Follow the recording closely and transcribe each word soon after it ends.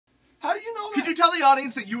you know that? Could you tell the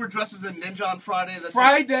audience that you were dressed as a ninja on Friday?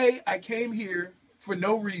 Friday, I came here for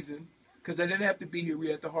no reason because I didn't have to be here.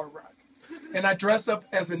 We at the Hard Rock. And I dressed up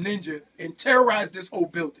as a ninja and terrorized this whole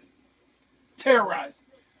building. Terrorized.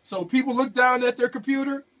 So people looked down at their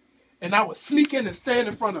computer, and I would sneak in and stand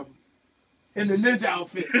in front of them in the ninja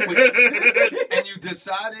outfit. And you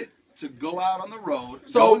decided to go out on the road,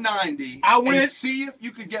 So, go 90, I went- and see if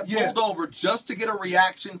you could get pulled over just to get a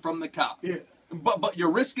reaction from the cop. Yeah. But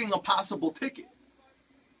you're risking a possible ticket.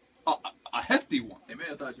 A hefty one. They may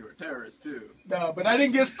have thought you were a terrorist, too. No, but I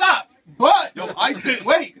didn't get stopped. But, Yo, ISIS.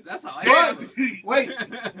 wait, Because that's how I am. wait.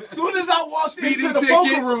 Soon as I walked Speeding into the ticket.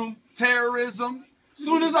 poker room, Terrorism.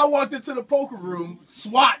 soon as I walked into the poker room,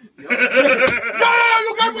 SWAT. No,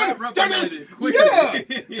 you got me. Reprimanded quickly.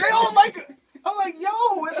 Yeah, they all like. I'm like, yo,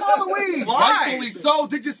 it's Halloween. Why? Rightfully so.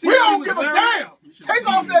 Did you see We what he don't was give a wearing? damn. Take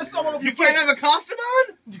off that stuff off You your can't face. have a costume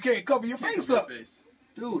on? You can't cover your face up.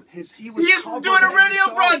 Dude, he was He's covered doing a head to radio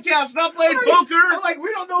toe. broadcast, not playing I'm poker. like,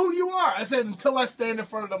 we don't know who you are. I said, until I stand in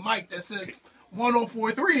front of the mic that says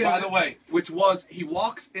 1043. By the way, which was, he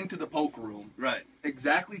walks into the poker room, Right.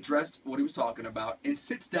 exactly dressed what he was talking about, and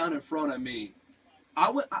sits down in front of me.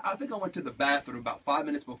 I think I went to the bathroom about 5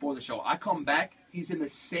 minutes before the show. I come back, he's in the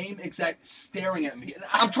same exact staring at me. And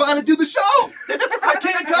I'm trying to do the show. I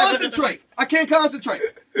can't concentrate.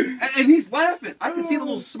 And he's laughing. I can see the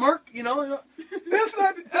little smirk, you know. That's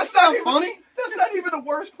not Not funny. That's not even the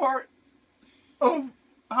worst part of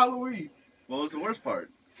Halloween. What was the worst part?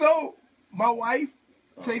 So, my wife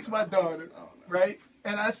takes my daughter, right?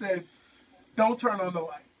 And I said, don't turn on the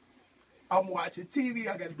light. I'm watching TV.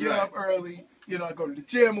 I got to get Right. up early. You know, I go to the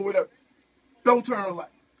gym or whatever. Don't turn on the light.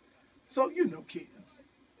 So, you know kids,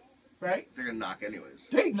 right? They're going to knock anyways.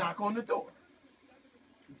 They knock on the door.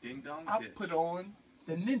 Ding dong. I ditch. put on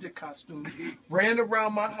the ninja costume, ran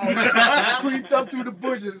around my house, creeped up through the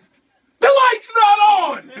bushes. The light's not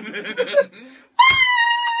on!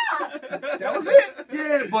 That was it.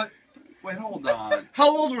 Yeah, but wait, hold on.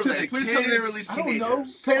 How old were To they? the Please tell me they were at kids. least I don't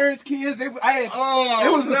teenagers. know. Parents, kids, I had, Oh,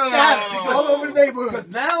 it was a no. static all over the neighborhood. Because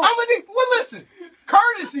now, Well, listen,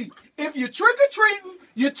 courtesy. If you're trick-or-treating,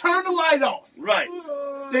 you turn the light off. Right.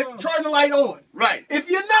 Then turn the light on. Right. If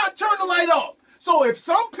you're not, turn the light off. So if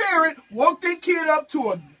some parent walked their kid up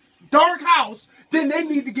to a dark house, then they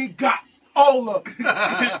need to get got. All of it.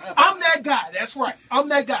 I'm that guy. That's right. I'm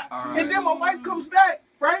that guy. All right. And then my wife comes back,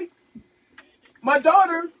 right? My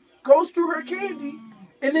daughter goes through her candy,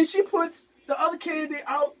 and then she puts the other candy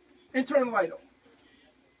out and turn the light on.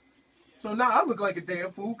 So now I look like a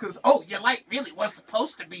damn fool because, your light really was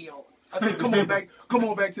supposed to be on. I said, come on back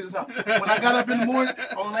to this house. When I got up in the morning,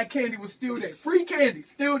 all that candy was still there. Free candy,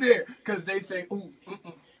 still there. Because they say, ooh,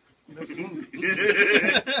 all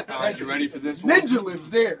right, you ready for this one? Ninja lives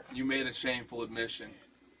there. You made a shameful admission.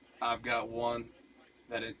 I've got one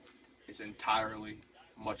that it is entirely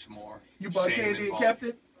much more. You bought shame candy and involved. kept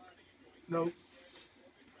it? No.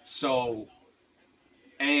 So,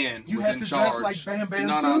 Anne You was had in to charge. dress like Bam Bam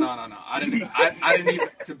no. too? I didn't even.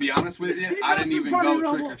 To be honest with you, I didn't even go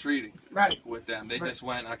trick or treating Right. with them. They Right. just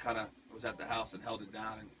went. I kind of was at the house and held it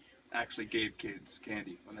down and actually gave kids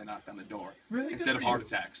candy when they knocked on the door Really? instead of heart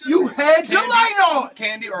attacks. You had your light on.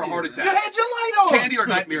 Candy or a heart You attack. had your light on. Candy or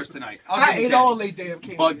nightmares tonight. I'll I give you ate candy. all they damn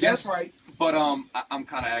candy. But That's guess, right. But I'm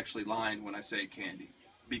kind of actually lying when I say candy,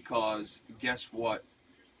 because guess what?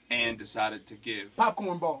 Anne decided to give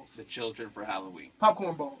Popcorn balls. the children for Halloween.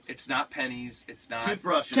 Popcorn balls. It's not pennies. It's not.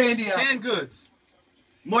 Toothbrushes. Candy out. Canned goods.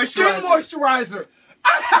 Skin Moisturizer. moisturizer.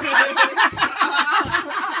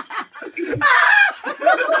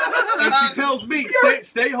 And she tells me,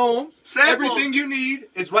 stay home. Samples. Everything you need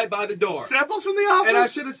is right by the door. Samples from the office. And I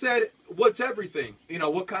should have said, what's everything? You know,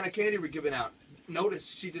 what kind of candy we're giving out? Notice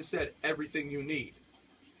she just said everything you need.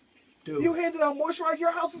 Dude. You handed out moisturizer.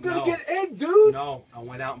 Your house is gonna No. get egg, dude. No, I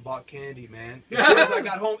went out and bought candy, man. As soon as I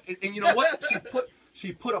got home, and you know what?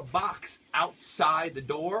 She put a box outside the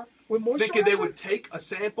door, With moisturizer. thinking they would take a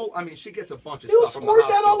sample. I mean, she gets a bunch of You stuff from the squirt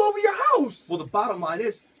that hospital. all over your house. Well, the bottom line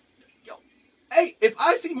is, hey, if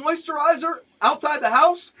I see moisturizer outside the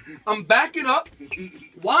house, I'm backing up,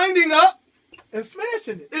 winding up, and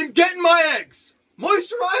smashing it. and getting my eggs.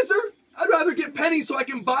 Moisturizer? I'd rather get pennies so I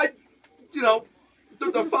can buy, the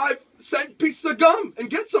 5-cent pieces of gum and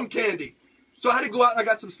get some candy. So I had to go out and I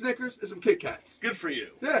got some Snickers and some Kit Kats. Good for you.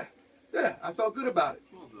 Yeah, I felt good about it.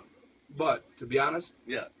 But, to be honest,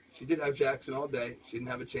 Yeah. she did have Jackson all day. She didn't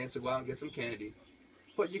have a chance to go out and get some candy.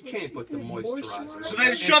 But you So can't she put the did moisturizer. moisturizer. So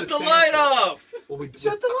then It's shut a the sample. light off. Well,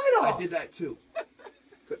 Shut the light off. I did that too.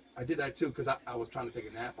 Because I was trying to take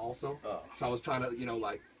a nap also. Oh. So I was trying to,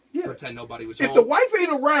 Yeah. pretend nobody was If home. the wife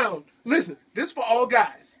ain't around, listen, this for all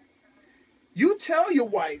guys. You tell your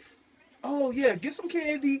wife, oh yeah, get some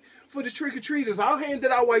candy for the trick-or-treaters. I'll hand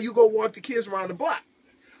it out while you go walk the kids around the block.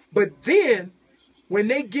 But then, when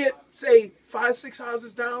they get, say, 5, 6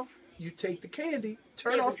 houses down, you take the candy,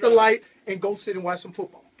 turn off the light, and go sit and watch some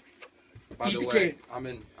football. By Eat the the way, candy. I'm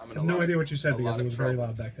in I a have no lot idea of- what you said a because lot it of was very trouble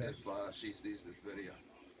loud back there. If she sees this video.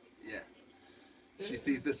 Yeah. She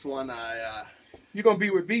sees this one, You're going to be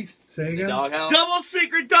with Beast. Say in the again? doghouse. Double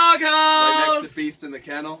secret doghouse. Right next to Beast in the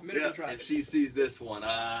kennel. Minute to try. If she sees this one,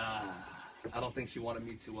 I don't think she wanted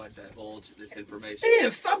me to divulge this information.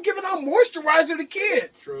 Man, stop giving out moisturizer to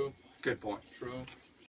kids. True. Good point. True.